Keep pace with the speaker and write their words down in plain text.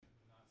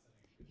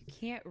You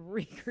can't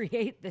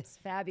recreate this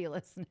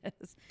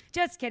fabulousness.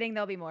 Just kidding.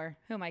 There'll be more.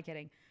 Who am I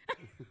kidding?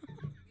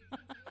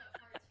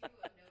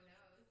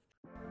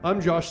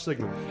 I'm Josh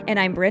Sigmund. And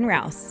I'm Bryn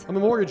Rouse. I'm a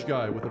mortgage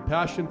guy with a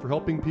passion for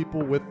helping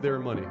people with their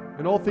money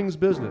and all things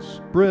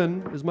business.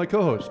 Bryn is my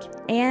co-host.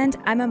 And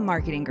I'm a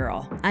marketing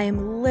girl. I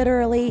am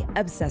literally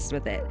obsessed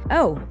with it.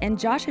 Oh, and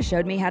Josh has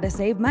showed me how to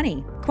save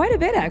money. Quite a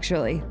bit,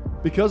 actually.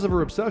 Because of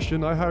her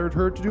obsession, I hired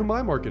her to do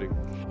my marketing.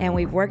 And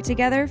we've worked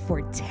together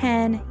for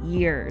 10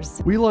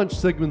 years. We launched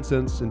Sigmund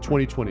Sense in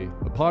 2020,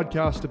 a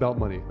podcast about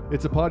money.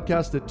 It's a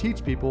podcast that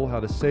teaches people how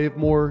to save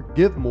more,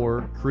 give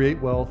more,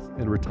 create wealth,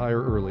 and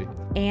retire early.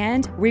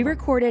 And we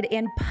recorded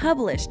and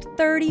published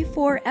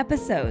 34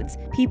 episodes.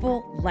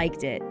 People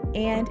liked it,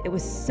 and it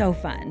was so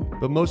fun.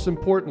 But most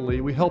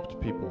importantly, we helped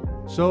people.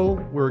 So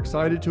we're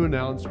excited to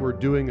announce we're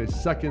doing a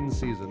second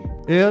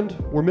season. And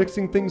we're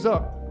mixing things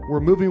up. We're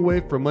moving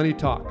away from money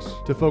talks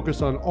to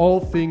focus on all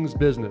things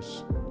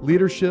business.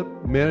 Leadership,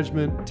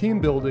 management, team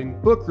building,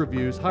 book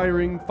reviews,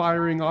 hiring,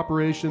 firing,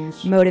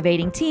 operations.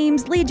 Motivating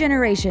teams, lead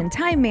generation,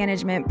 time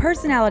management,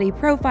 personality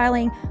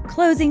profiling,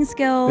 closing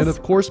skills. And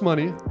of course,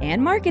 money.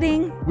 And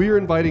marketing. We are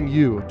inviting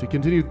you to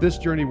continue this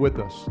journey with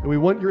us, and we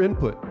want your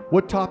input.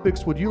 What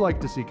topics would you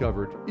like to see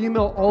covered?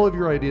 Email all of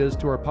your ideas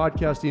to our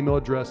podcast email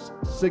address,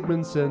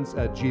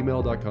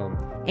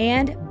 sigmundsense@gmail.com.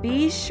 And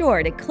be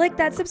sure to click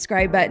that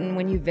subscribe button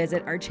when you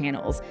visit our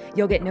channels.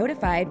 You'll get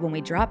notified when we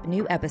drop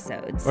new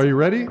episodes. Are you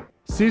ready?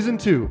 Season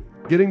 2,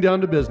 Getting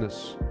Down to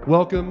Business.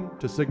 Welcome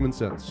to Sigmund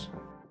Sense.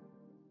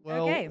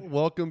 Well, Okay.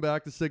 Welcome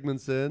back to Sigmund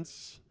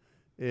Sense.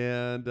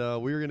 And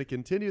we're going to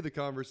continue the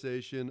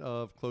conversation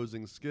of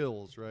closing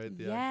skills, right?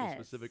 The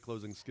actual specific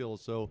closing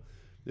skills. So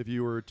if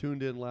you were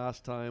tuned in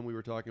last time, we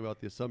were talking about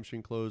the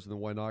assumption close and the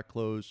why not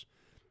close.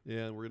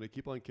 And we're going to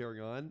keep on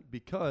carrying on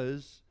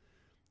because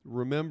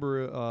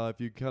remember,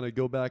 if you kind of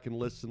go back and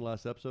listen to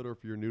last episode, or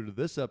if you're new to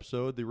this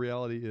episode, the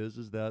reality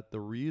is that the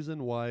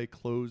reason why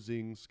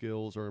closing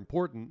skills are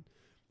important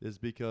is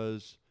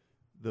because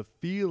the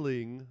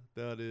feeling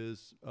that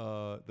is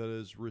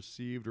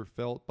received or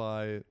felt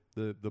by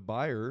the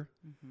buyer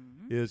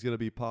is going to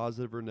be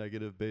positive or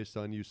negative based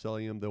on you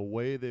selling them the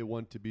way they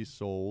want to be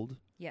sold.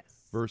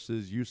 Yes.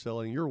 Versus you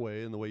selling your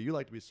way and the way you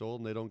like to be sold,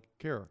 and they don't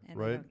care, And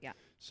right? yeah.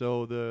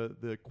 So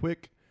the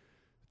quick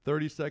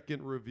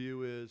 30-second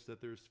review is that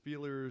there's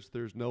feelers,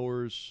 there's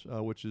knowers,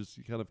 which is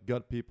kind of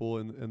gut people,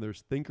 and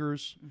there's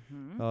thinkers.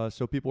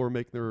 So people are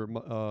making their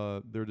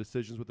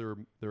decisions with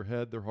their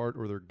head, their heart,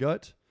 or their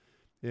gut,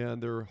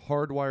 and they're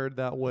hardwired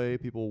that way.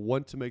 People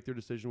want to make their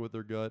decision with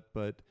their gut,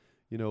 but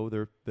you know,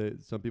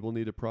 some people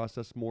need to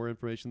process more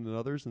information than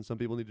others, and some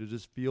people need to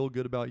just feel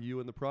good about you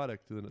and the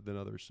product than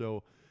others.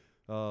 So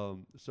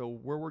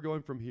where we're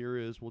going from here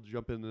is we'll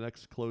jump into the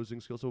next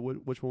closing skill. So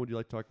which one would you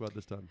like to talk about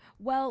this time?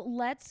 Well,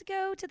 let's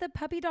go to the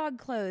puppy dog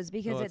close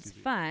because that's it's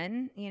easy.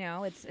 fun. You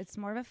know, it's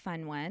more of a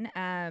fun one.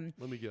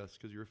 Let me guess,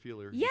 because you're a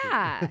feeler.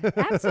 Yeah,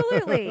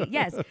 absolutely.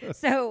 Yes.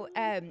 So,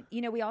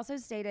 you know, we also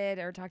stated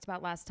or talked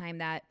about last time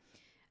that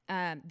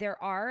there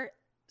are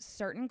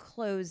certain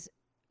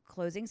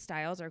closing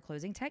styles or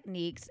closing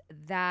techniques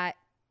that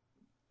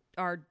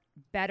are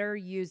better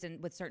used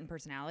with certain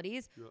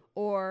personalities,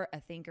 or a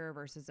thinker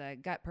versus a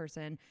gut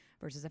person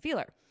versus a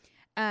feeler.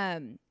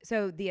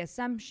 So the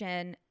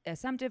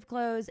assumptive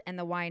close and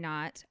the why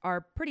not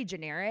are pretty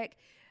generic.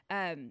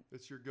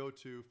 It's your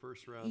go-to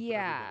first round.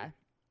 Yeah,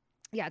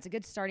 it's a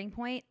good starting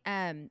point.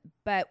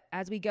 But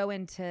as we go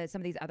into some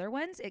of these other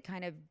ones, it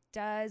kind of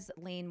does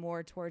lean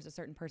more towards a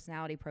certain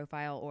personality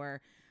profile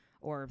or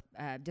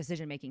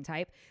decision-making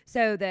type.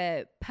 So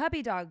the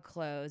puppy dog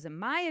close, in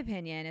my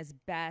opinion, is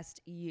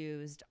best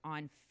used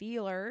on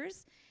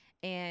feelers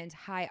and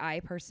high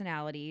I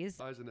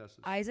personalities. I's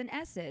and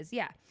S's,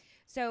 yeah.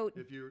 So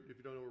if you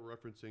don't know what we're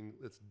referencing,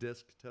 it's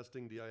DISC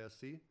testing,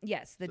 DISC.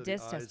 Yes, the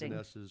DISC I's testing.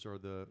 and S's are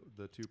the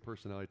two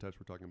personality types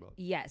we're talking about.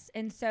 Yes,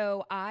 and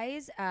so I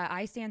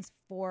stands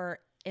for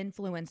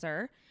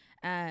influencer.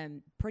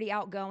 Pretty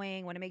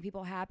outgoing, want to make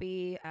people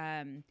happy.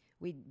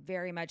 We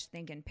very much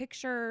think in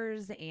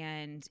pictures,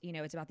 and you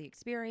know, it's about the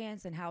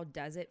experience and how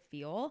does it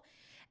feel.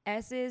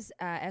 S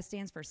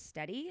stands for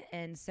steady,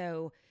 and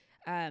so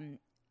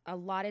a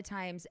lot of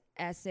times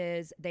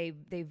S's they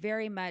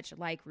very much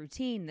like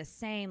routine, the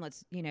same.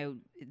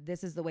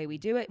 This is the way we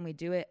do it, and we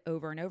do it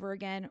over and over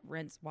again.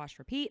 Rinse, wash,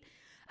 repeat.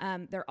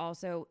 They're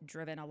also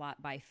driven a lot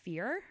by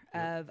fear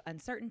of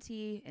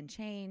uncertainty and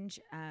change.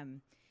 And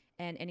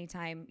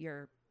anytime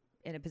you're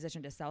in a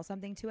position to sell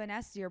something to an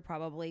S, you're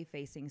probably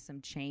facing some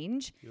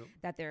change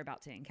that they're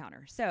about to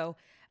encounter. So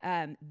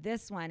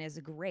this one is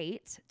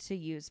great to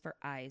use for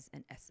I's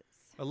and S's.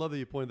 I love that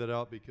you pointed that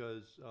out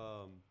because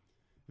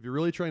if you're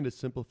really trying to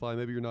simplify,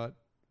 maybe you've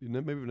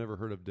never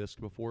heard of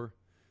DISC before,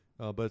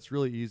 but it's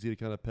really easy to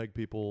kind of peg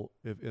people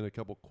in a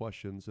couple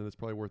questions, and it's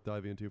probably worth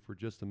diving into for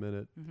just a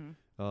minute.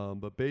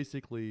 But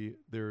basically,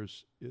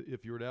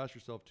 if you were to ask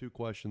yourself two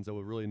questions that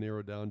would really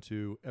narrow down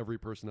to every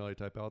personality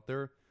type out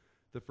there,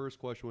 the first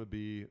question would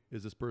be,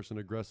 is this person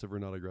aggressive or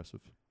not aggressive,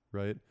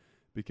 right?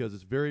 Because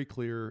it's very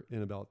clear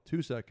in about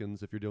 2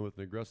 seconds if you're dealing with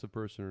an aggressive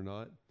person or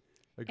not.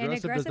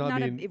 Aggressive does not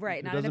mean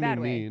right, not it doesn't in a bad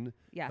mean way.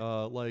 Yeah.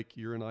 Like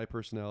you're an I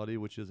personality,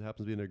 which happens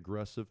to be an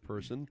aggressive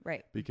person,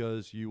 right?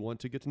 Because you want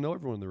to get to know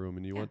everyone in the room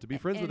and you want to be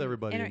friends with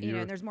everybody. And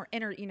and there's more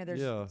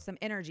there's some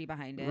energy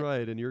behind it,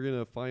 right? And you're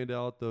gonna find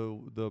out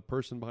the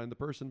person behind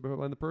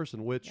the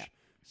person, which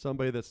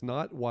somebody that's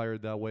not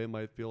wired that way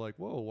might feel like,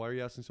 whoa, why are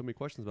you asking so many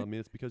questions about me?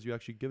 It's because you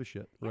actually give a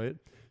shit, right?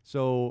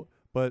 So,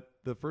 but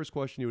the first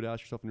question you would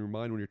ask yourself in your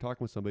mind when you're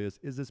talking with somebody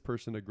is this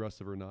person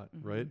aggressive or not,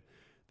 right?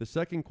 The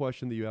second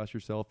question that you ask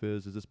yourself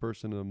is this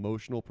person an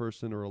emotional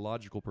person or a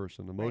logical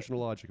person?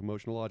 Emotional logic,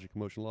 emotional logic,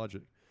 emotional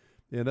logic.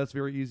 And that's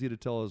very easy to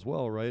tell as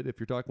well, right? If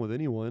you're talking with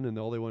anyone and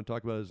all they want to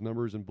talk about is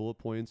numbers and bullet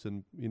points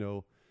and,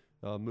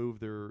 move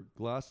their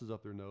glasses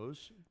up their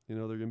nose, they're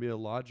going to be a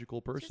logical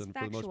person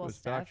for the most part.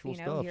 Factual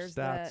stuff,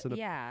 stats,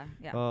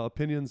 and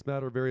opinions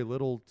matter very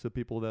little to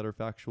people that are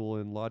factual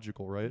and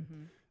logical, right?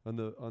 On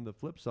the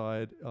flip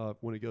side,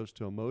 when it goes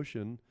to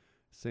emotion,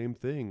 same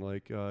thing.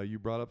 Like you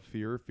brought up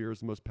fear. Fear is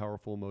the most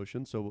powerful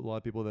emotion. So a lot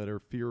of people that are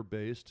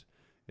fear-based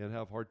and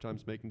have hard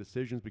times making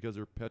decisions because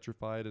they're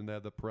petrified and they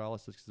have the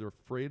paralysis because they're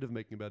afraid of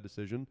making a bad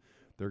decision,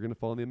 they're going to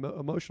fall on the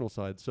emotional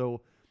side.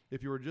 So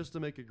if you were just to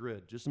make a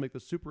grid, just to make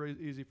this super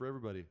easy for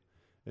everybody,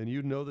 and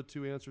you know the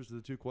two answers to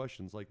the two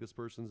questions, like this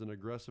person's an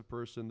aggressive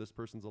person, this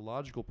person's a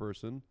logical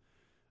person,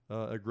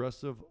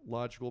 aggressive,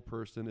 logical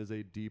person is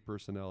a D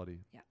personality.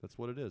 Yeah. That's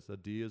what it is. A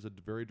D is a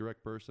very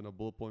direct person, a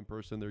bullet point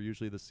person. They're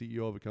usually the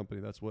CEO of a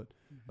company. That's what,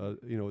 they're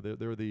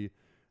the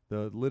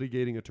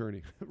litigating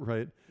attorney,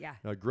 right? Yeah.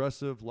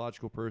 Aggressive,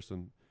 logical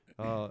person.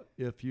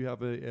 If you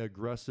have an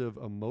aggressive,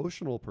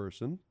 emotional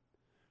person,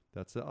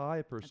 that's the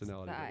I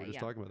personality that we're just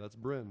talking about. That's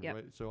Bryn,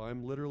 right? So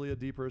I'm literally a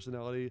D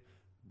personality.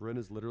 Bryn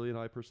is literally an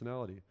I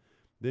personality.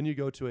 Then you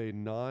go to a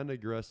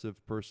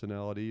non-aggressive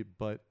personality,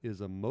 but is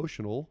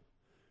emotional.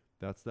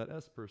 That's that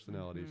S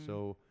personality.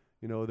 So,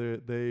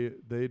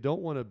 they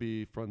don't want to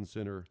be front and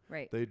center.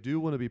 Right. They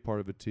do want to be part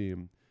of a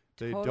team.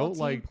 They Total don't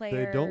team like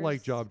players. They don't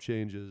like job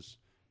changes.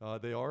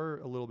 They are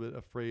a little bit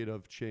afraid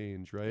of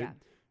change, right?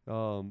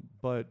 Yeah.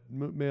 But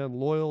man,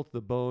 loyal to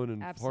the bone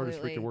and Absolutely.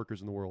 hardest freaking workers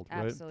in the world,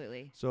 right?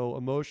 Absolutely. So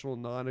emotional,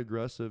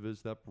 non-aggressive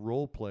is that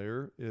role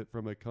player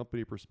from a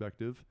company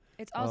perspective.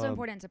 It's also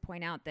important to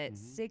point out that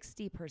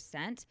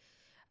 60%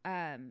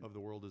 of the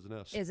world is an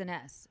S. Is an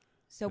S.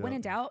 So when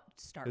in doubt,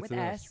 start with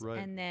S, right.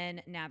 and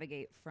then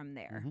navigate from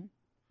there. And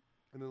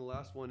then the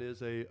last one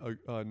is a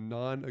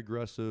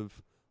non-aggressive,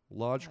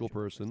 logical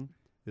person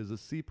is a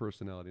C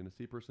personality. And a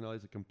C personality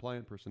is a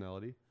compliant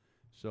personality.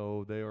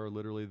 So they are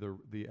literally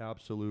the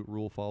absolute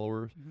rule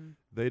followers.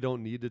 They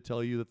don't need to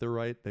tell you that they're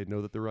right. They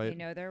know that they're right.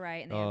 They know they're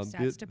right, and they have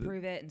stats to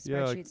prove it and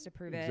spreadsheets to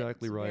prove it.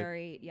 Exactly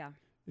right.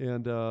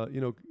 And,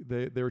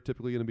 they're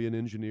typically going to be an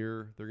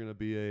engineer. They're going to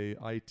be a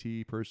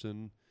IT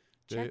person.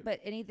 But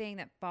anything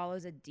that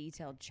follows a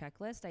detailed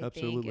checklist, I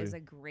think, is a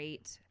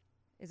great,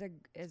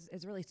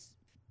 is really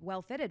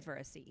well fitted for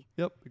a C.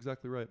 Yep,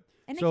 exactly right.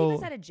 And they keep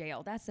us out of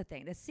jail. That's the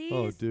thing. The C's.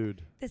 Oh,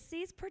 dude. The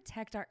C's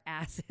protect our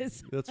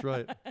asses. That's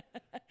right.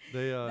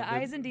 The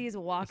I's and D's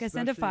walk us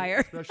into fire.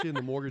 Especially in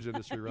the mortgage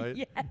industry, right?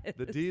 Yes.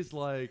 The D's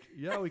like,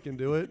 yeah, we can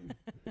do it.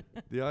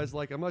 The I's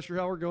like, I'm not sure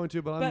how we're going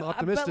to, but I'm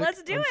optimistic. But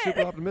let's do it.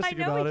 Super optimistic I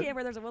know about we it. can.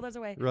 Where there's a will, there's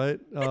a way. Right.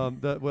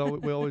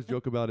 We always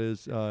joke about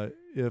is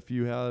if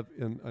you have,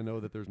 and I know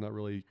that there's not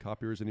really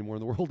copiers anymore in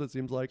the world. It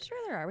seems like. Sure,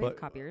 there are. We have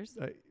copiers.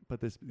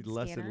 But this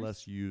less scanners. and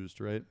less used,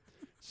 right?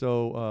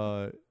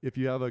 So if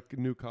you have a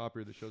new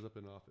copier that shows up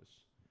in office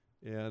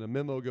and a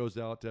memo goes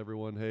out to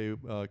everyone, hey,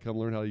 come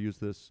learn how to use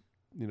this,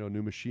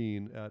 new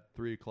machine at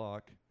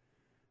 3:00.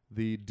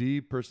 The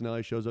D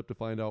personality shows up to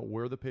find out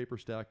where the paper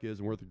stack is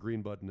and where the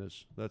green button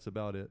is. That's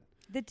about it.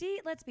 The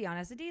D, let's be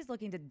honest, the D is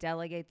looking to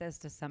delegate this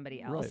to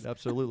somebody else. Right,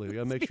 absolutely. We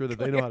got to make sure that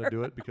they know how to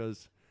do it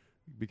because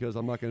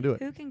I'm not going to do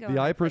it. Who can go? The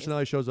I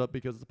personality shows up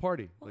because it's a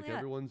party. Well,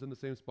 everyone's in the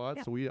same spot,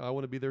 so I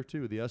want to be there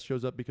too. The S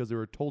shows up because they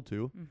were told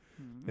to,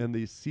 and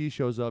the C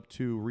shows up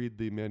to read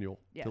the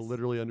manual to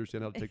literally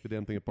understand how to take the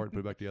damn thing apart and put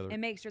it back together.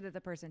 And make sure that the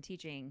person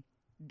teaching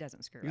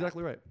doesn't screw up.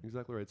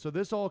 Exactly right. So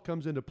this all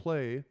comes into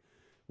play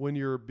when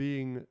you're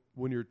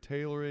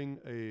tailoring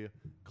a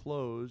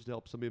close to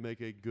help somebody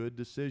make a good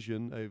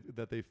decision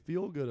that they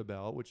feel good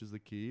about, which is the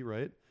key,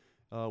 right?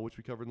 Which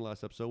we covered in the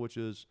last episode, which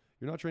is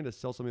you're not trying to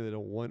sell something they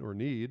don't want or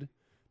need,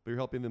 but you're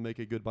helping them make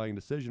a good buying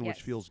decision,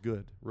 which feels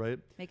good, right?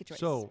 Make a choice.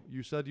 So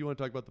you said you want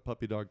to talk about the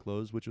puppy dog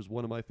close, which is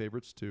one of my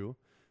favorites too,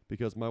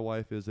 because my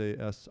wife is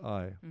a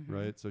SI,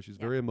 right? So she's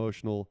very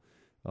emotional.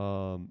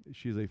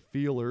 She's a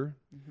feeler.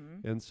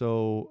 And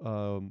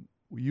so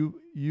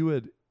you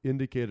had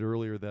indicated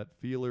earlier that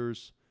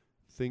feelers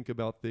think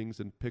about things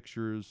in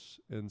pictures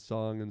and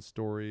song and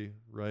story,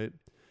 right?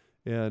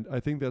 And I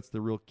think that's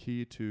the real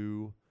key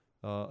to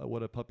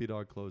what a puppy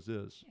dog close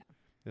is. Yeah.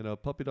 And a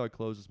puppy dog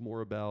close is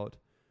more about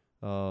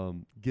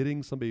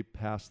getting somebody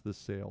past the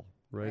sale,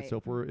 right?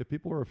 So if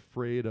people are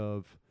afraid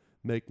of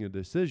making a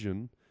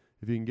decision,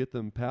 if you can get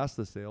them past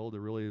the sale to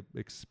really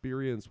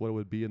experience what it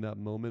would be in that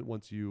moment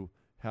once you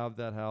have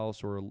that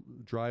house or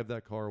drive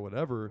that car or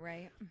whatever,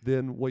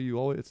 then what you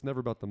always, it's never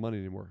about the money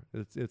anymore.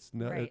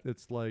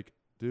 It's like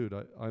dude,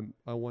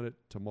 I want it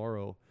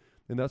tomorrow.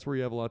 And that's where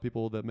you have a lot of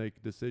people that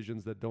make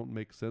decisions that don't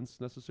make sense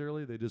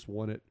necessarily. They just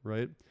want it,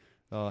 right?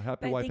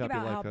 Happy wife, happy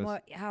life. Think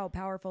about how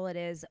powerful it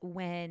is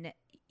when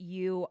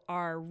you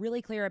are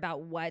really clear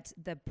about what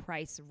the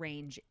price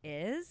range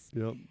is,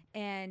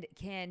 and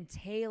can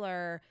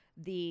tailor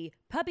the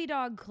puppy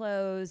dog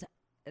clothes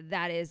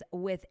that is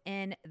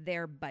within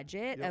their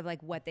budget of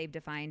like what they've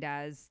defined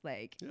as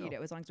like, you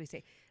know, as long as we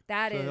say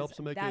that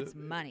that's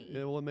money.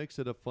 Yeah, well, it makes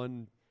it a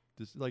fun,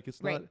 like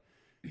it's not.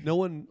 No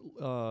one,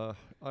 I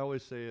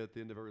always say at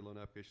the end of every loan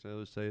application, I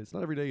always say, it's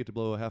not every day you get to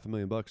blow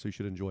 $500,000, so you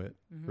should enjoy it,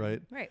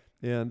 right? Right.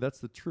 And that's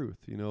the truth.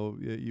 You know,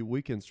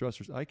 we can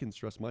I can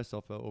stress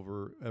myself out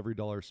over every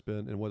dollar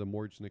spent and what a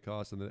mortgage is going to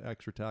cost and the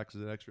extra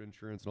taxes and extra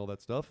insurance and all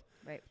that stuff.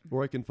 Right.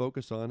 Or I can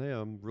focus on, hey,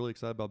 I'm really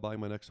excited about buying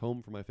my next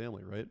home for my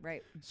family, right?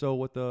 Right. So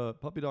what the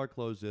puppy dog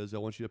clothes is, I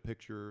want you to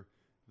picture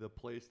the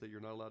place that you're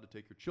not allowed to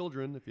take your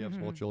children if you have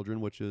small children,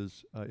 which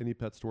is any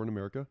pet store in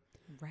America.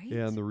 Right.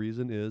 And the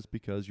reason is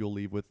because you'll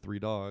leave with 3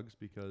 dogs,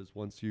 because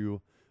once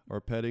you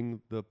are petting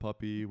the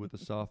puppy with the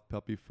soft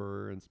puppy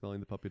fur and smelling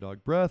the puppy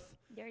dog breath,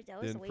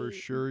 then for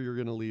sure you're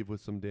going to leave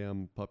with some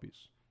damn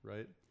puppies,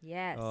 right?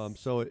 Yes.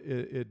 So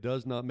it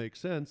does not make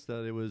sense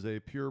that it was a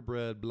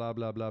purebred blah,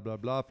 blah, blah, blah,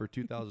 blah for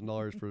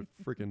 $2,000 for a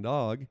freaking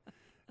dog.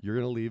 You're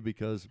going to leave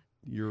because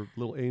your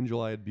little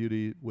angel-eyed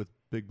beauty with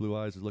big blue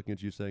eyes is looking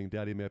at you saying,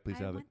 Daddy, may I please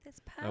have it?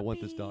 I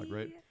want this dog,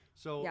 right?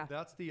 So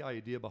that's the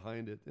idea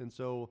behind it. And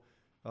so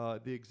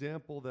the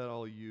example that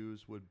I'll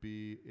use would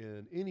be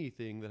in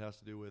anything that has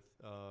to do with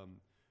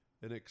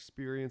an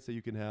experience that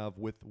you can have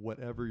with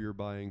whatever you're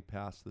buying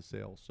past the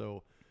sale.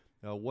 So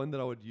one that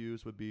I would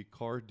use would be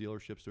car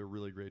dealerships do a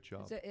really great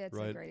job. It's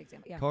right? a great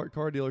example. Yeah.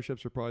 Car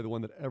dealerships are probably the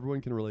one that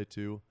everyone can relate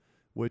to,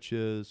 which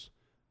is,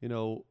 you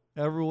know,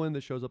 everyone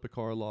that shows up at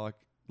car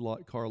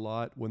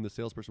lot when the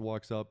salesperson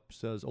walks up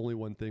says only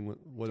one thing.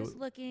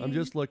 Looking. I'm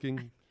just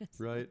looking,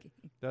 right? Looking.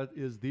 That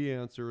is the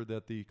answer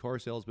that the car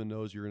salesman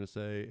knows you're going to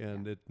say,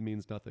 and it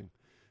means nothing.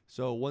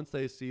 So once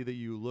they see that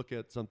you look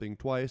at something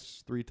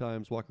twice, 3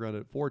 times, walk around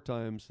it 4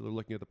 times, so they're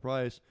looking at the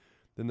price,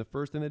 then the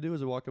first thing they do is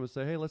they walk up and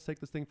say, hey, let's take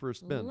this thing for a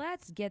spin.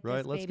 Let's get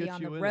this baby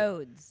on the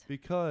roads.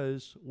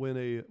 Because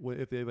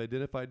if they've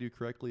identified you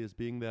correctly as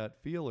being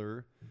that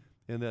feeler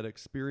and that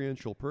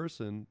experiential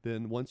person,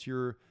 then once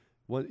your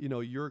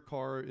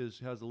car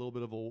has a little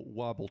bit of a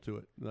wobble to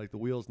it. Like the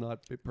wheel's not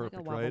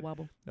perfect, like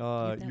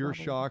right? Your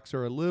shocks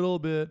are a little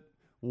bit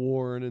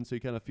worn, and so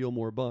you kind of feel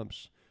more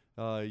bumps.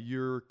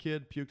 Your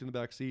kid puked in the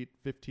back seat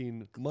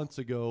 15 months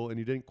ago, and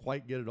you didn't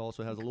quite get it all,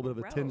 so it has a little bit of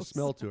a tin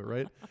smell to it,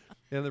 right?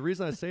 And the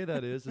reason I say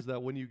that is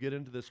that when you get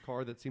into this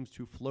car that seems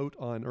to float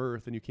on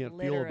earth and you can't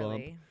feel a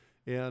bump,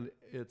 and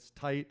it's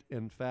tight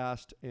and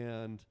fast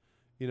and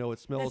it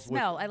smells. The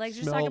smell. I like to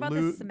just talk about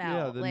the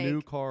smell. Yeah, the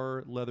new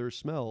car leather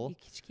smell. You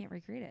just can't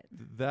recreate it.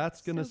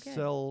 That's going to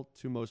sell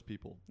to most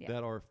people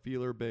that are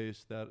feeler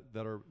based, that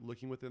are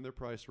looking within their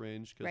price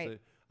range. Because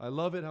I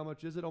love it. How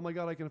much is it? Oh my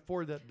God, I can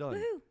afford that. Done.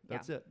 Woo-hoo.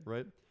 That's it,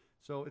 right?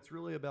 So it's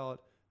really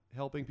about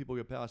helping people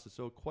get past it.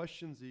 So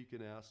questions that you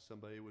can ask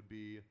somebody would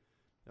be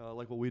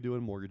like what we do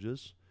in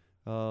mortgages.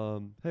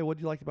 Hey, what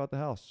do you like about the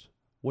house?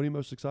 What are you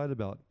most excited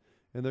about?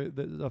 And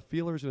the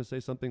feeler is going to say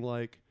something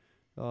like,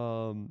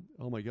 oh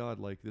my God,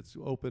 like it's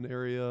open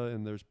area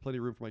and there's plenty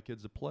of room for my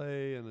kids to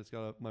play. And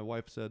my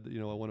wife said,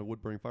 I want a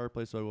wood burning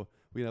fireplace. So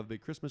we can have a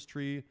big Christmas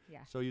tree. Yeah.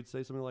 So you'd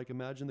say something like,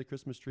 imagine the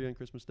Christmas tree on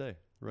Christmas Day,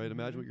 right? Mm-hmm.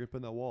 Imagine what you're gonna put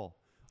in that wall.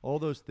 All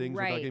those things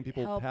are about getting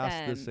people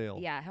past the sale.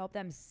 Yeah. Help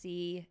them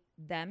see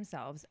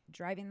themselves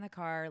driving the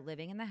car,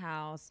 living in the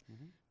house,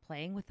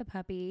 playing with the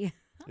puppy.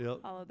 Yep.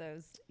 All of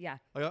those. Yeah.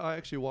 I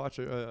actually watch,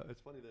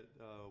 it's funny that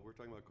we're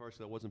talking about cars,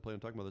 so I wasn't planning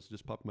on talking about this. It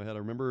just popped in my head. I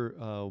remember,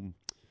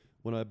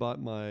 when I bought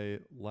my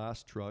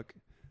last truck,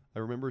 I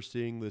remember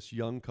seeing this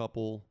young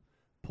couple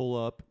pull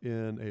up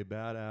in a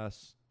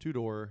badass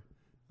 2-door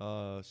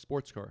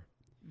sports car.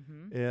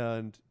 Mm-hmm.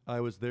 And I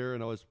was there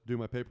and I was doing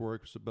my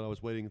paperwork, but I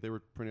was waiting. They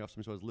were printing off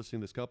something, so I was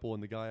listening to this couple,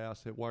 and the guy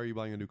asked, hey, why are you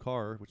buying a new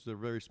car? Which is a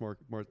very smart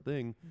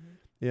thing.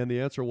 Mm-hmm. And the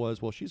answer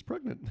was, well, she's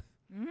pregnant.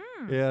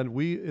 Mm-hmm. And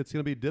it's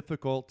going to be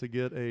difficult to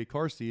get a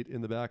car seat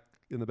in the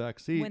back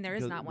seat. When there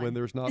is not one. When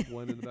there's not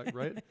one in the back,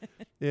 right?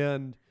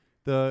 And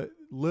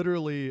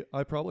literally,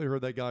 I probably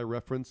heard that guy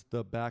reference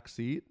the back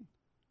seat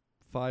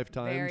 5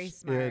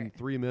 times in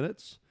 3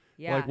 minutes.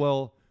 Yeah. Like,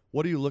 well,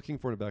 what are you looking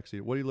for in a back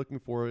seat? What are you looking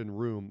for in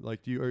room? Like,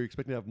 are you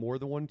expecting to have more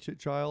than one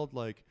child?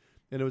 Like,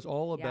 and it was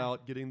all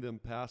about getting them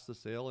past the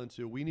sale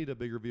into, we need a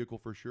bigger vehicle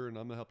for sure, and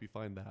I'm gonna help you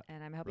find that.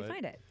 And I'm helping you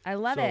find it. I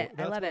love it.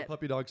 I love it. That's what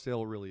puppy dog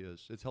sale really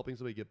is. It's helping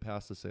somebody get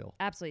past the sale.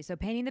 Absolutely. So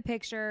painting the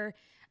picture.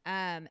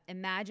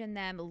 Imagine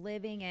them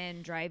living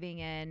in, driving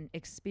in,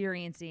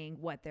 experiencing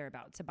what they're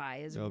about to buy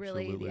is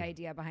really the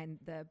idea behind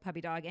the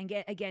puppy dog. And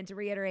again, to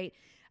reiterate,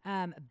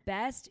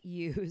 best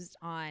used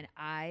on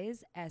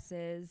I's,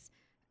 S's,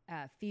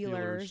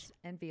 feelers.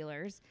 And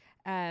feelers.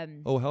 How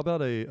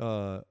about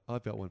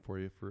I've got one for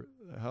you.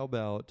 How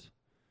about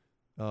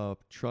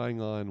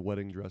trying on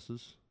wedding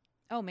dresses?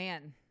 Oh,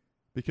 man.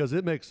 Because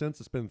it makes sense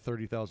to spend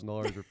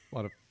 $30,000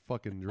 on a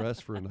fucking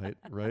dress for a night,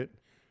 right?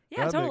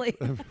 Yeah, totally.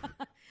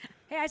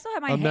 Hey, I still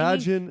have my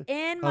imagine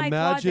hanging in my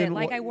closet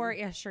like I wore it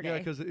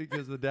yesterday. Yeah,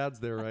 because the dad's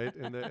there, right?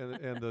 And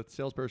the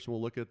salesperson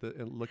will look at the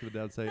dad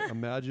and say,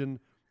 "Imagine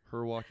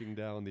her walking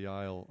down the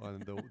aisle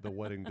on the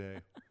wedding day."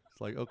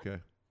 It's like, okay,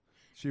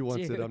 she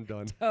wants it. I'm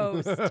done.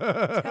 Toast.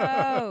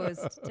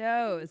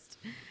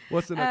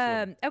 What's the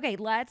next one? Okay,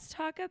 let's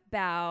talk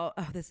about.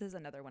 Oh, this is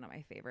another one of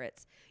my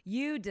favorites.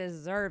 You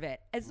deserve it.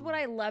 It's what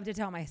I love to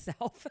tell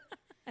myself.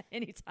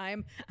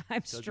 Anytime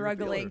I'm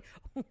struggling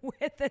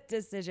with a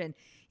decision,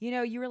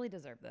 you really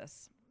deserve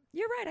this.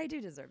 You're right. I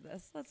do deserve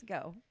this. Let's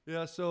go.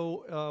 Yeah.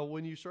 So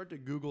when you start to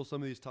Google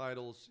some of these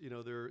titles,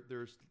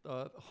 there's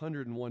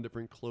 101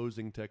 different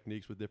closing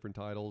techniques with different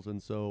titles,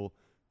 and so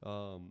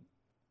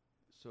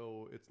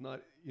it's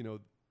not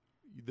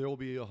there will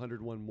be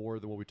 101 more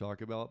than what we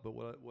talk about. But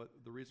what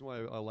the reason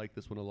why I like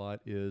this one a lot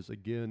is,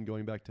 again,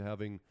 going back to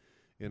having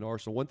an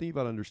arsenal. One thing you've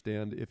got to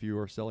understand if you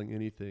are selling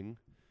anything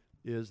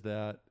is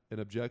that an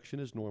objection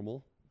is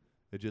normal.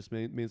 It just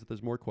means that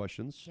there's more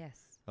questions.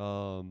 Yes.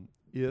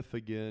 If,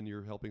 again,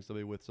 you're helping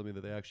somebody with something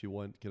that they actually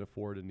want, can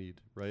afford, and need,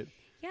 right?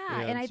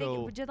 Yeah, and I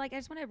think I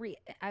just want to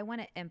I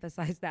want to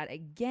emphasize that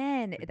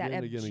again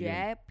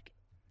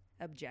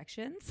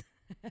objections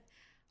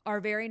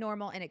are very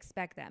normal and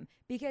expect them,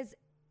 because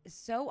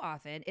so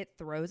often it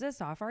throws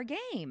us off our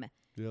game.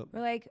 Yep.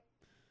 We're like,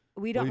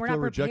 we're not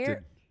prepared.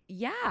 Rejected.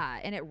 Yeah,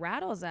 and it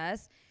rattles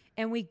us,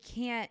 and we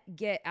can't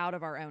get out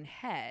of our own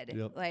head,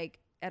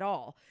 at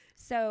all.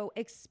 So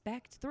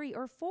expect 3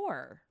 or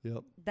 4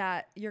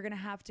 that you're going to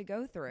have to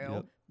go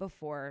through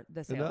before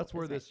the sale. And that's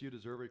where this "you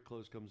deserve it"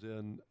 close comes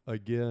in.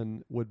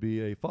 Again, would be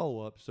a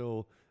follow-up.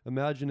 So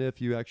imagine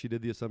if you actually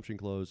did the assumption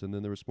close, and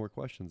then there was more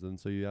questions, and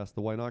so you asked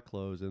the why not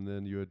close, and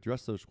then you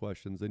address those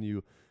questions, and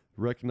you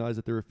recognize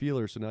that they're a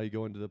feeler. So now you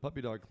go into the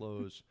puppy dog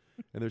close,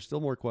 and there's still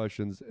more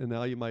questions, and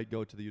now you might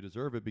go to the "you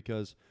deserve it,"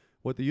 because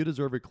what the "you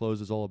deserve it" close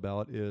is all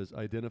about is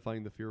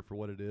identifying the fear for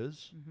what it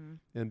is,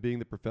 and being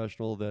the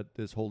professional that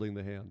is holding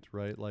the hand,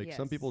 right? Like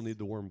some people need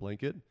the warm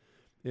blanket,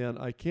 and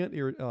I can't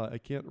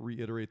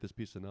reiterate this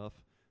piece enough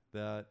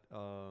that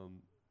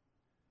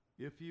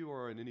if you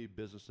are in any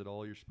business at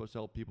all, you're supposed to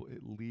help people,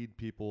 lead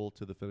people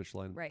to the finish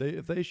line. Right.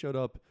 If they showed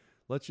up,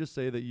 let's just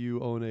say that you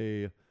own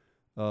a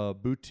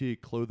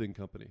boutique clothing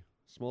company,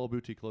 small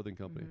boutique clothing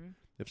company.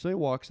 If somebody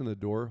walks in the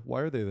door, why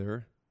are they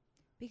there?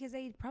 Because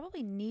they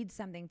probably need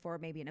something for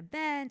maybe an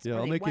event. Yeah,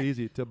 I'll make it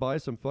easy to buy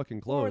some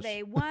fucking clothes. Or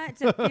they want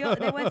to feel,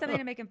 they want something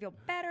to make them feel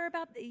better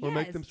about or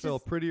make them feel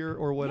prettier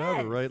or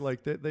whatever, right?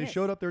 Like they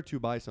showed up there to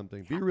buy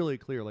something. Be really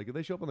clear. Like if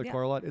they show up on the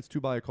car lot, it's to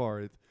buy a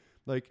car.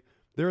 Like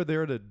they're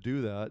there to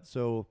do that.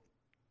 So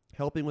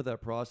helping with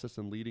that process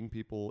and leading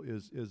people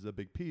is a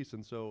big piece.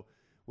 And so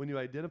when you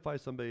identify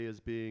somebody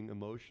as being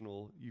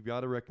emotional, you've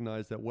got to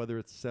recognize that whether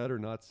it's said or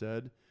not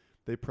said,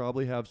 they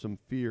probably have some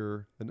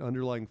fear, an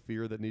underlying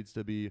fear that needs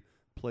to be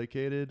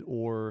placated,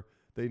 or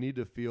they need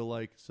to feel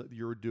like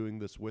you're doing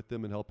this with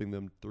them and helping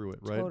them through it,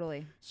 right?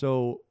 Totally.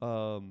 So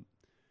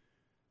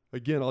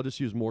again, I'll just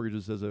use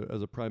mortgages as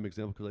a prime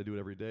example because I do it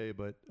every day.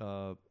 But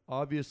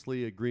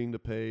obviously, agreeing to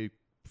pay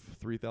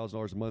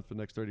 $3,000 a month for the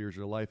next 30 years of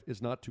your life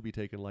is not to be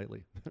taken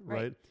lightly,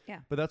 right? Yeah.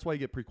 But that's why you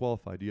get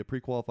pre-qualified. You get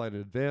pre-qualified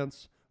in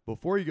advance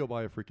before you go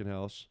buy a freaking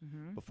house,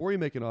 before you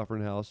make an offer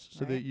in a house,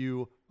 so that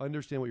you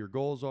understand what your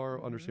goals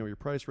are, understand what your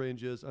price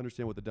range is,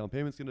 understand what the down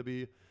payment's going to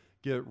be,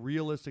 get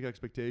realistic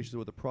expectations of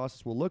what the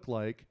process will look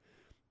like.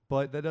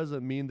 But that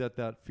doesn't mean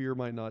that fear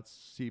might not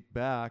seep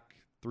back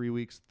 3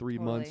 weeks, 3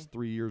 months,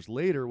 3 years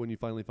later when you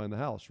finally find the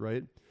house,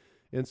 right?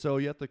 And so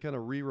you have to kind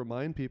of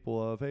remind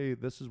people of, hey,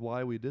 this is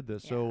why we did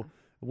this. So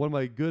one of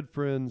my good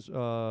friends,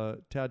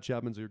 Tad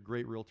Chapman's a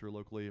great realtor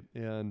locally,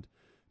 and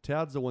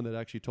Tad's the one that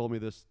actually told me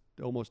this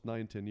almost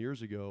 9-10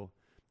 years ago,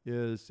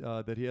 is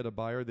that he had a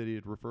buyer that he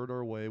had referred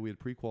our way. We had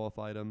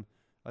pre-qualified him.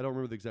 I don't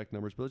remember the exact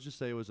numbers, but let's just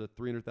say it was a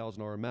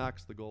 $300,000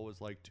 max. The goal was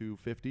like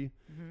 $250,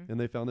 and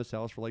they found this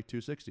house for like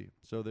 $260.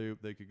 So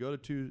they could go to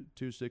to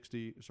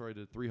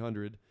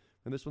 $300,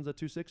 and this one's at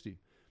 $260.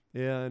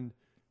 And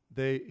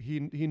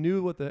he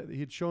knew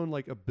he'd shown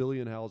like a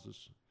billion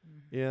houses,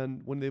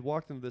 and when they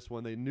walked into this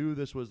one, they knew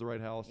this was the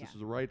right house. This was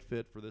the right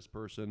fit for this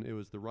person. It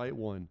was the right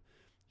one.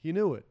 He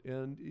knew it,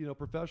 and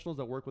professionals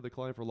that work with a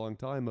client for a long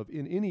time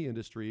in any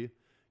industry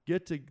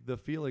get to the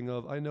feeling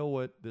of, I know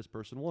what this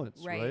person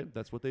wants, right?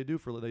 That's what they do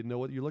they know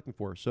what you're looking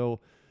for. So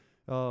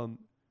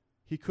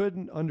he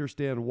couldn't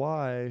understand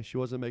why she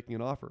wasn't making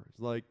an offer. It's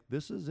like,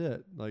 this is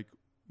it. Like,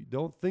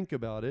 don't think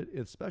about it,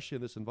 especially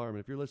in this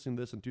environment. If you're listening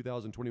to this in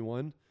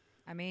 2021,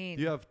 I mean,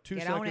 you have 2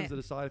 seconds to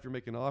decide if you're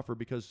making an offer,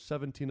 because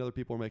 17 other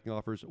people are making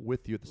offers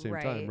with you at the same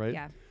time, right?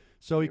 Yeah.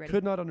 So he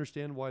could not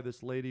understand why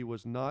this lady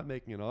was not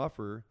making an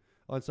offer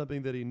on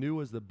something that he knew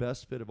was the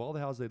best fit of all the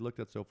houses they'd looked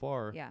at so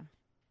far. Yeah.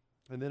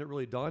 And then it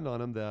really dawned on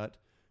him that,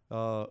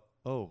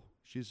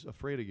 she's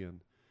afraid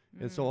again.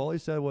 And so all he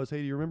said was,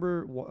 hey, do you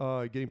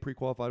remember getting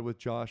pre-qualified with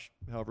Josh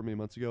however many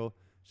months ago?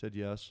 I said,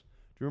 yes.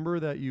 Do you remember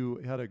that you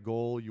had a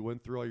goal? You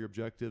went through all your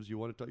objectives. You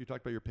talked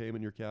about your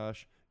payment, your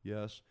cash?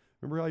 Yes.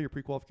 Remember how your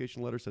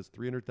pre-qualification letter says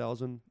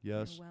 $300,000?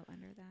 Yes. You're well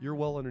under that. You're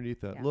well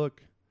underneath that. Yeah.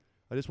 Look,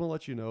 I just want to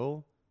let you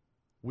know,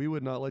 we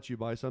would not let you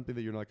buy something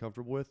that you're not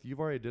comfortable with.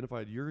 You've already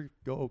identified you're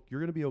going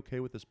to be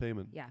okay with this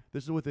payment. Yeah.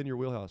 This is within your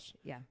wheelhouse.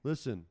 Yeah.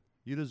 Listen,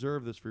 you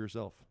deserve this for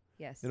yourself.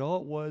 Yes. And all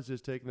it was is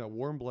taking that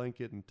warm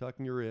blanket and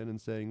tucking her in and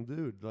saying,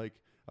 dude, like,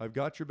 I've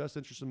got your best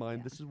interest in mind.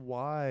 Yeah. This is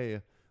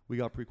why we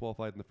got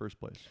pre-qualified in the first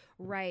place.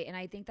 Right. And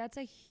I think that's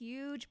a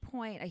huge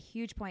point. A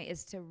huge point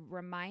is to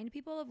remind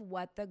people of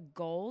what the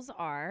goals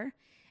are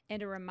and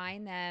to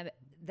remind them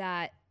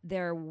that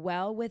they're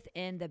well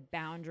within the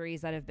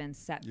boundaries that have been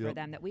set for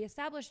them that we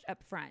established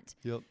up front.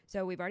 Yep.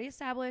 So we've already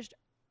established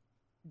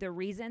the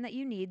reason that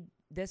you need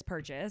this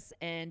purchase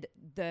and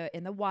the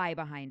why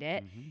behind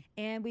it. Mm-hmm.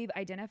 And we've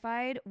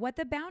identified what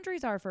the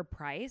boundaries are for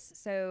price.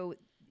 So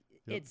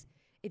it's,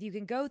 if you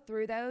can go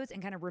through those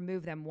and kind of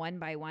remove them one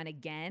by one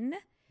again,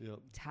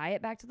 tie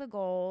it back to the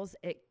goals.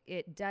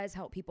 It does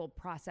help people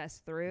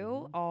process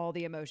through all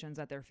the emotions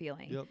that they're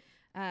feeling.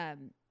 Yep.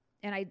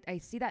 And I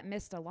see that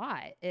missed a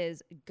lot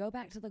is go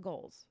back to the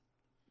goals.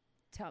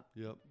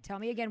 Tell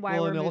me again why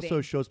we're moving. And it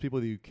also shows people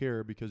that you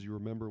care because you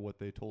remember what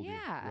they told you.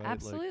 Yeah, right?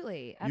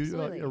 absolutely. Like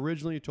absolutely. You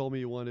originally told me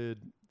you wanted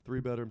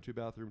 3-bedroom,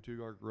 2-bathroom,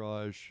 2-car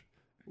garage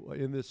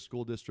in this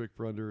school district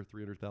for under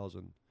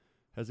 $300,000.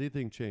 Has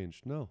anything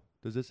changed? No.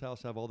 Does this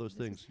house have all those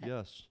things?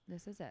 Yes.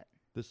 This is it.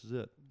 This is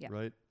it,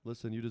 right?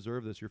 Listen, you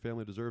deserve this. Your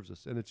family deserves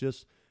this. And it's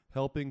just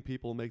helping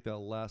people make that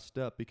last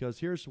step, because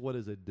here's what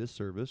is a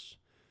disservice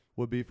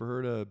would be for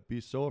her to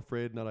be so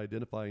afraid not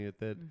identifying it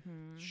that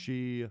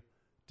she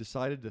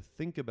decided to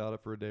think about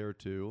it for a day or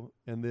two,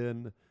 and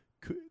then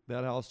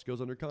that house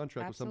goes under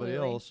contract with somebody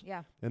else.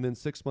 Yeah. And then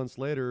 6 months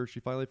later, she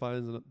finally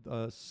finds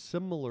a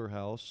similar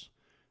house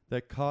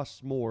that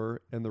costs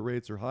more and the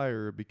rates are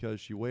higher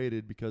because she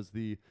waited, because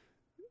the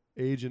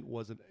agent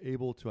wasn't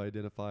able to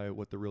identify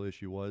what the real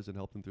issue was and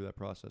help them through that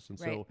process. And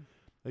so,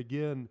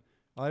 again,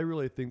 I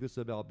really think this is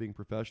about being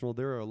professional.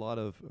 There are a lot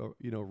of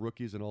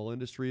rookies in all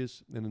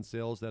industries, and in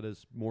sales that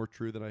is more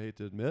true than I hate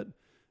to admit.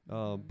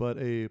 But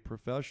a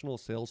professional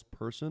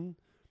salesperson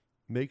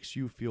makes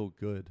you feel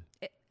good.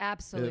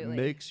 Absolutely.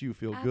 It makes you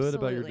feel good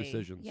about your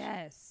decisions.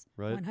 Yes.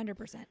 Right?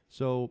 100%.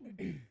 So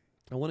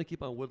I want to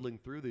keep on whittling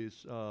through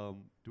these. Do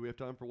we have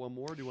time for one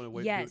more? Or do you want to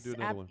wait yes, do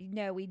another one?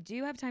 No, we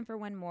do have time for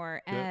one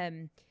more.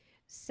 Okay.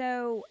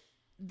 So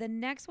the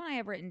next one I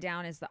have written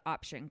down is the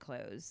option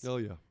close. Oh,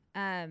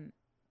 yeah.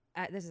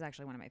 This is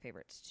actually one of my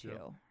favorites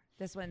too.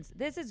 Yeah.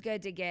 This is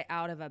good to get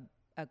out of a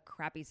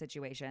crappy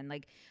situation.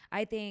 Like,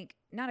 I think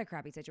not a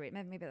crappy situation.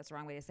 Maybe that's the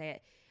wrong way to say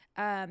it.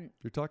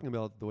 You're talking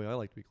about the way I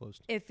like to be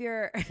closed. If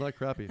you're, it's not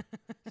crappy.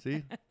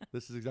 See,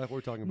 this is exactly what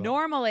we're talking about.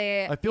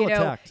 Normally, I feel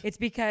attacked. It's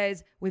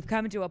because we've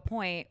come to a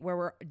point where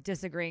we're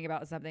disagreeing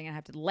about something and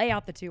have to lay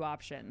out the two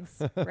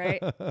options,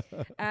 right?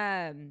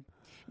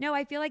 No,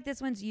 I feel like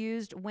this one's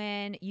used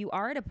when you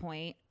are at a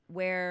point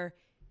where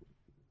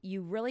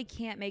you really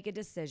can't make a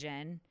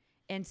decision.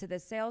 And to the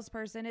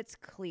salesperson, it's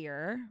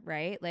clear,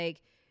 right?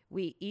 Like,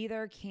 we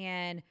either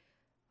can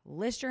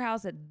list your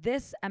house at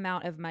this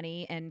amount of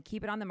money and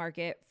keep it on the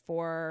market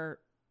for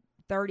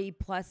 30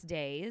 plus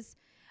days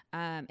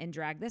and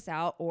drag this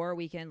out, or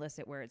we can list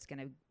it where it's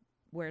going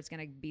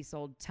to be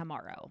sold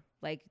tomorrow.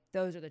 Like,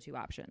 those are the two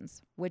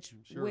options. Which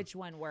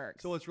one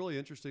works? So what's really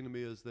interesting to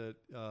me is that,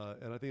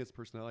 and I think it's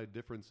personality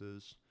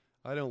differences.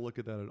 I don't look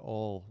at that at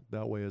all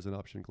that way as an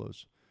option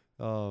close.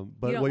 But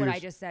you don't, what I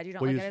just said, you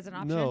don't look at it as an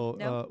option?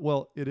 No.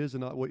 Well, it is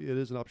an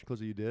option close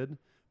that you did.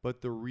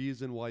 But the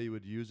reason why you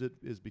would use it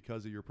is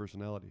because of your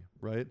personality,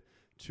 right?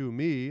 To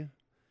me,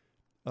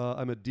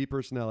 I'm a D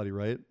personality,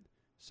 right?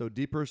 So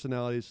D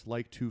personalities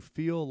like to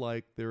feel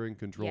like they're in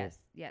control.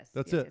 Yes.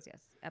 That's it.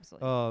 Yes,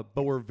 absolutely.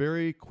 But we're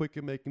very quick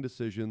at making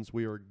decisions.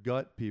 We are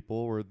gut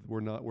people.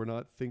 We're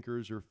not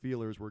thinkers or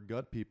feelers. We're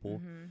gut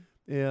people.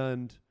 Mm-hmm.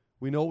 And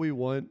we know what we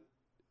want.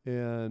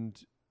 And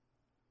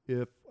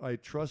if I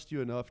trust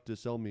you enough to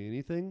sell me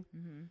anything,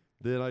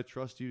 then I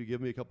trust you to give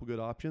me a couple good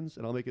options,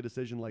 and I'll make a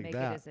decision like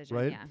that,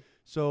 right? Yeah.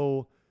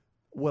 So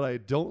what I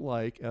don't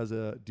like as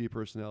a D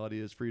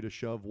personality is for you to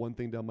shove one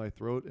thing down my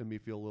throat and me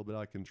feel a little bit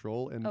out of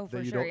control, and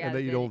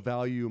that you don't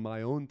value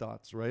my own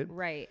thoughts, right?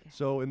 Right.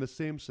 So in the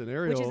same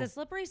scenario, which is a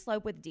slippery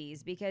slope with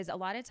Ds, because a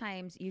lot of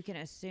times you can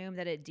assume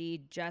that a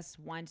D just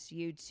wants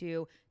you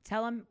to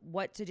tell them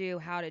what to do,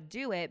 how to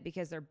do it,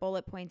 because they're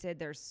bullet pointed,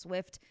 they're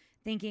swift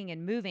thinking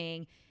and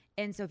moving.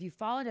 And so if you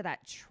fall into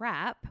that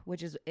trap,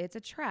 it's a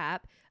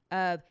trap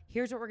of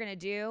here's what we're going to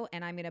do,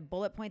 and I'm going to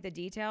bullet point the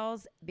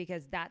details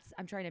because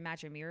I'm trying to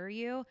match and mirror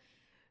you.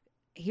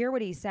 Hear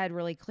what he said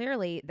really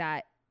clearly,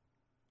 that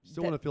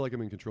still want to feel like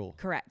I'm in control.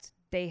 Correct.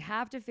 They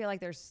have to feel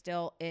like they're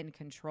still in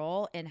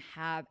control and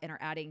are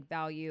adding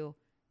value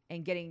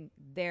and getting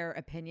their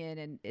opinion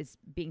and is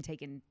being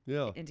taken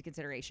into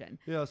consideration.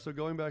 Yeah. So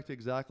going back to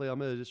I'm going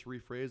to just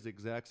rephrase the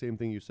exact same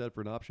thing you said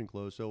for an option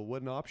close. So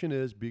what an option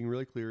is, being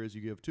really clear, is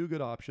you give two good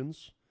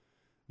options.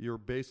 You're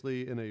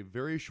basically in a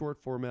very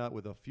short format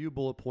with a few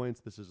bullet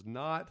points. This is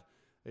not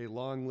a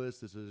long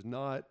list. This is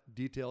not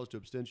details to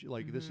abstention.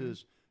 This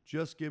is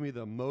just give me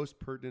the most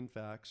pertinent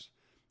facts.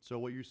 So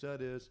what you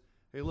said is,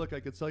 hey, look, I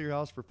could sell your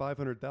house for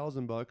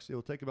 $500,000. It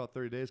will take about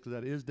 30 days because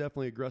that is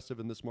definitely aggressive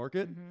in this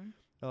market.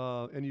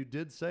 And you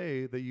did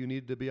say that you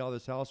needed to be out of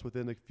this house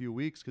within a few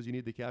weeks because you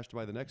need the cash to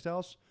buy the next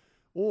house.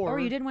 Or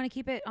you didn't want to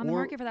keep it on the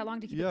market for that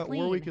long to keep it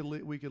clean. Or we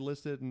could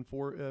list it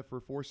for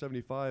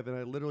 $475, and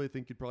I literally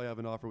think you'd probably have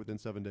an offer within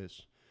 7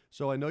 days.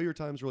 So I know your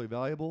time's really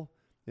valuable,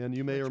 and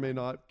you may or may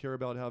not care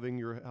about having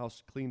your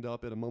house cleaned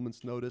up at a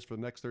moment's notice for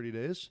the next 30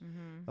 days.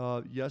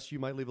 Yes, you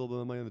might leave a little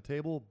bit of money on the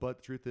table, but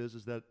the truth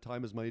is that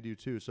time is money to you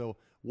too. So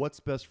what's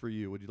best for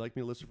you? Would you like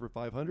me to list it for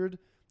 $500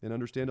 and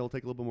understand it'll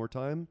take a little bit more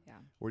time? Yeah.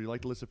 Or would you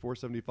like to list it for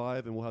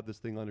 $475 and we'll have this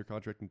thing under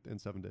contract in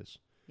 7 days?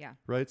 Yeah.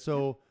 Right.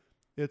 So.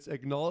 It's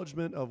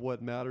acknowledgement of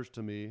what matters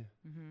to me.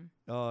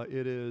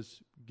 It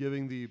is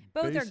giving the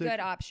both are good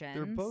options.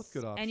 They're both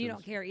good options, and you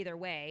don't care either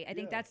way. I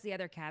think that's the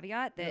other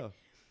caveat that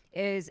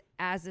is,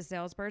 as a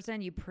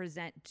salesperson, you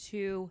present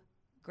two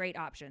great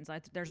options.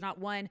 Like, there's not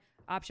one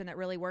option that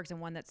really works and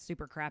one that's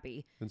super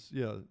crappy.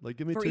 Like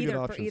give me two good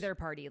options for either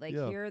party. Like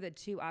here are the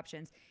two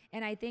options.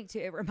 And I think too,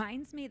 it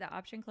reminds me, the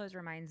option close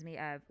reminds me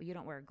of, you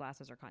don't wear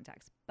glasses or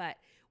contacts, but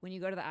when you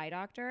go to the eye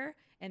doctor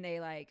and they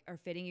like are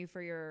fitting you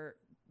for your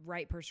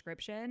right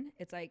prescription,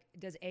 it's like,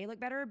 does A look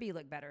better or B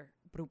look better?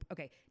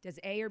 Okay, does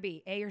A or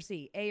B, A or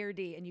C, A or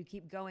D? And you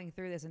keep going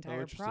through this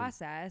entire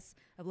process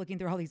of looking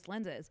through all these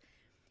lenses.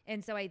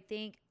 And so I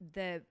think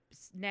the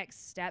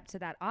next step to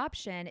that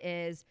option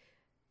is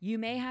you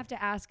may have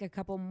to ask a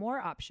couple more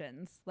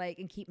options, like,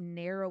 and keep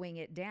narrowing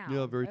it down.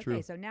 Yeah, very true.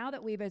 Okay, so now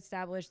that we've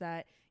established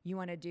that you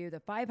want to do the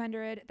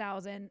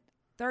 500,000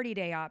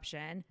 30-day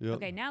option,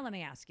 okay, now let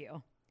me ask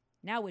you,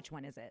 now which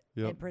one is it?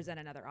 And present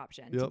another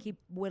option to keep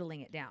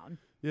whittling it down.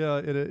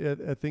 Yeah,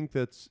 I think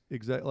that's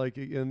exactly like,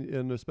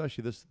 and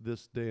especially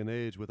this day and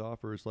age with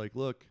offers, like,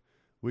 look,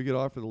 we could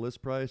offer the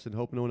list price and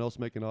hope no one else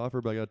make an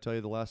offer, but I got to tell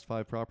you, the last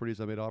 5 properties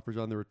I made offers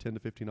on, there were 10 to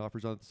 15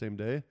 offers on it the same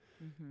day.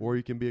 Or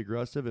you can be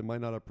aggressive. It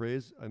might not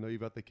appraise. I know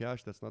you've got the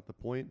cash. That's not the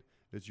point.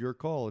 It's your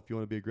call if you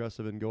want to be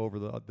aggressive and go over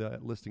the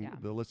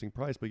listing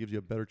price, but it gives you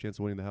a better chance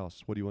of winning the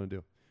house. What do you want to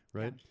do,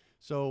 right? Yeah.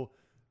 So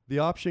the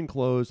option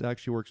close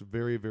actually works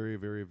very, very,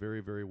 very,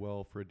 very, very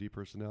well for a D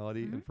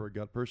personality and for a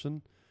gut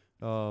person.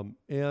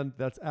 And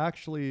that's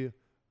actually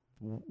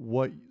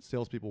what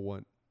salespeople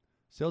want.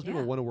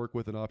 Salespeople want to work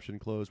with an option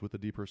close with a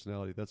D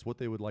personality. That's what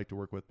they would like to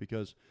work with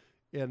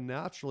and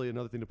naturally,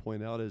 another thing to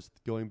point out is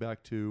going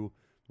back to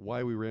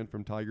why we ran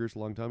from Tigers a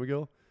long time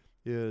ago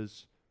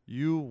is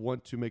you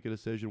want to make a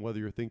decision, whether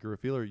you're a thinker or a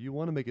feeler, you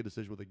want to make a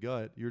decision with a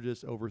gut. You're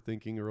just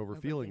overthinking or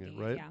overfeeling it,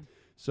 right? Yeah.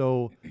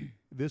 So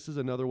this is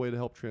another way to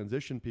help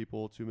transition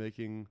people to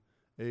making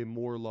a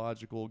more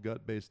logical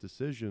gut-based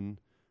decision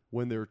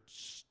when they're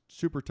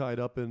super tied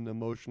up in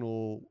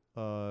emotional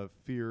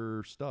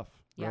fear stuff,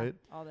 right?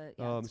 All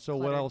the, so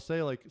what I'll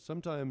say, like,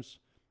 sometimes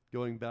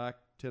going back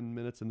 10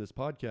 minutes in this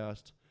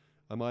podcast,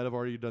 I might have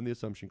already done the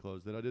assumption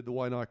close. Then I did the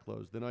why not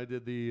close. Then I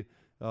did the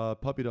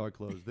puppy dog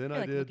close. Then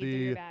I did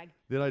the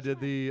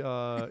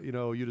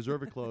you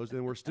deserve it close.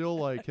 And we're still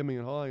like hemming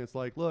and hawing. It's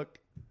like, look,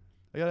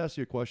 I got to ask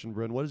you a question,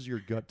 Bren. What does your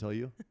gut tell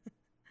you?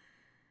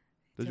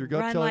 Does your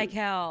gut run tell like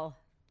hell?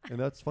 And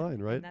that's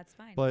fine, right? And that's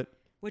fine. But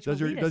does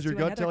your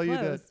gut tell you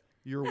that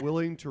you're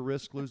willing to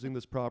risk losing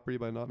this property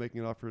by not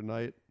making an offer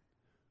tonight?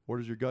 Or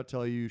does your gut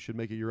tell you should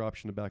make it your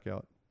option to back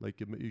out? Like,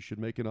 you should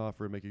make an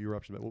offer and make it your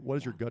option. What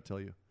does your gut tell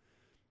you?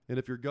 And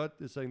if your gut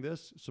is saying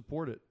this,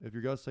 support it. If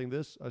your gut's saying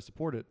this, I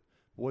support it.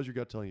 But what is your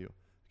gut telling you?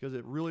 Because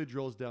it really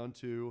drills down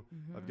to,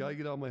 I've got to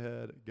get out of my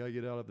head, got to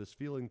get out of this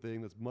feeling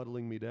thing that's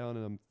muddling me down,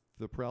 and I'm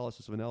the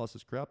paralysis of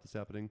analysis crap that's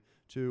happening,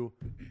 to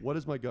what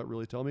does my gut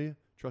really tell me?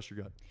 Trust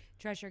your gut.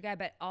 Trust your gut,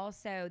 but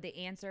also the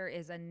answer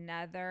is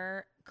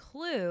another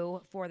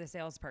clue for the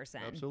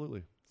salesperson.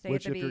 Absolutely. So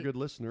which, if you're a good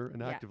listener,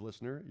 an active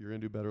listener, you're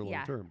going to do better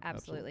long term.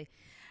 Absolutely.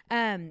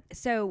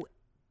 So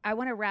I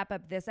want to wrap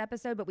up this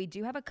episode, but we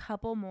do have a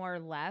couple more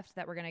left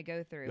that we're going to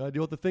go through. Got to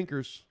deal with the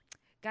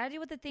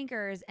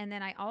thinkers. And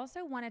then I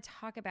also want to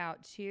talk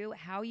about too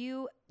how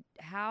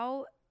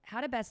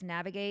to best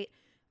navigate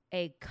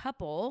a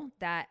couple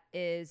that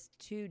is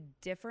 2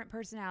 different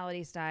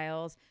personality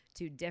styles,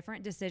 2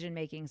 different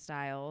decision-making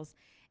styles,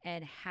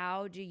 and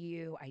how do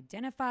you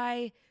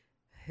identify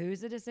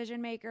who's a decision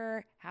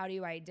maker? How do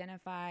you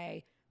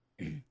identify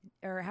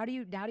or how do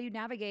you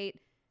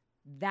navigate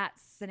that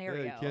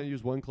scenario? Yeah, you can't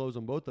use one close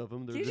on both of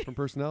them. They're different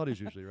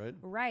personalities usually, right?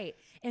 Right.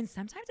 And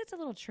sometimes it's a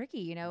little tricky,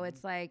 you know,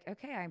 it's like,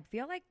 okay, I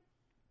feel like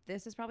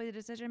this is probably the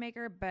decision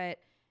maker, but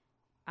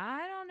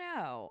I don't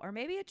know. Or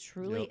maybe it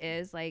truly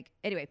is like,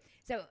 anyway,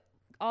 so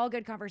all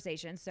good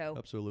conversation. So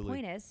absolutely.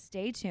 Point is,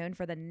 stay tuned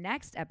for the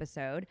next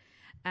episode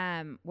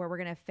where we're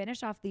going to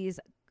finish off these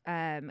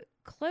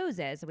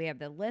closes. So we have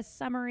the list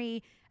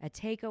summary, a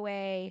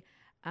takeaway,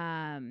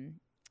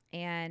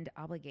 and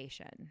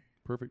obligation.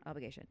 Perfect.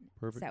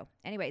 So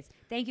anyways,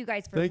 thank you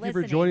guys for listening. Thank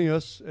you for joining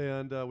us.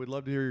 And we'd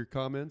love to hear your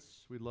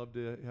comments. We'd love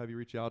to have you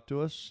reach out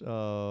to us.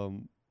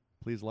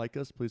 Please like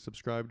us. Please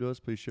subscribe to us.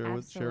 Please share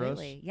us.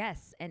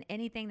 Yes. And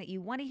anything that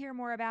you want to hear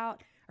more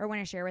about or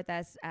want to share with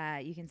us,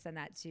 you can send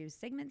that to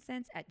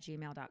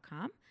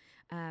sigmundsense@gmail.com.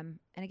 And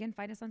again,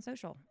 find us on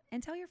social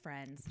and tell your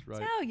friends. That's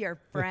right. Tell your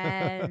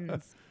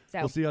friends.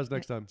 We'll see you guys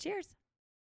next time. Cheers.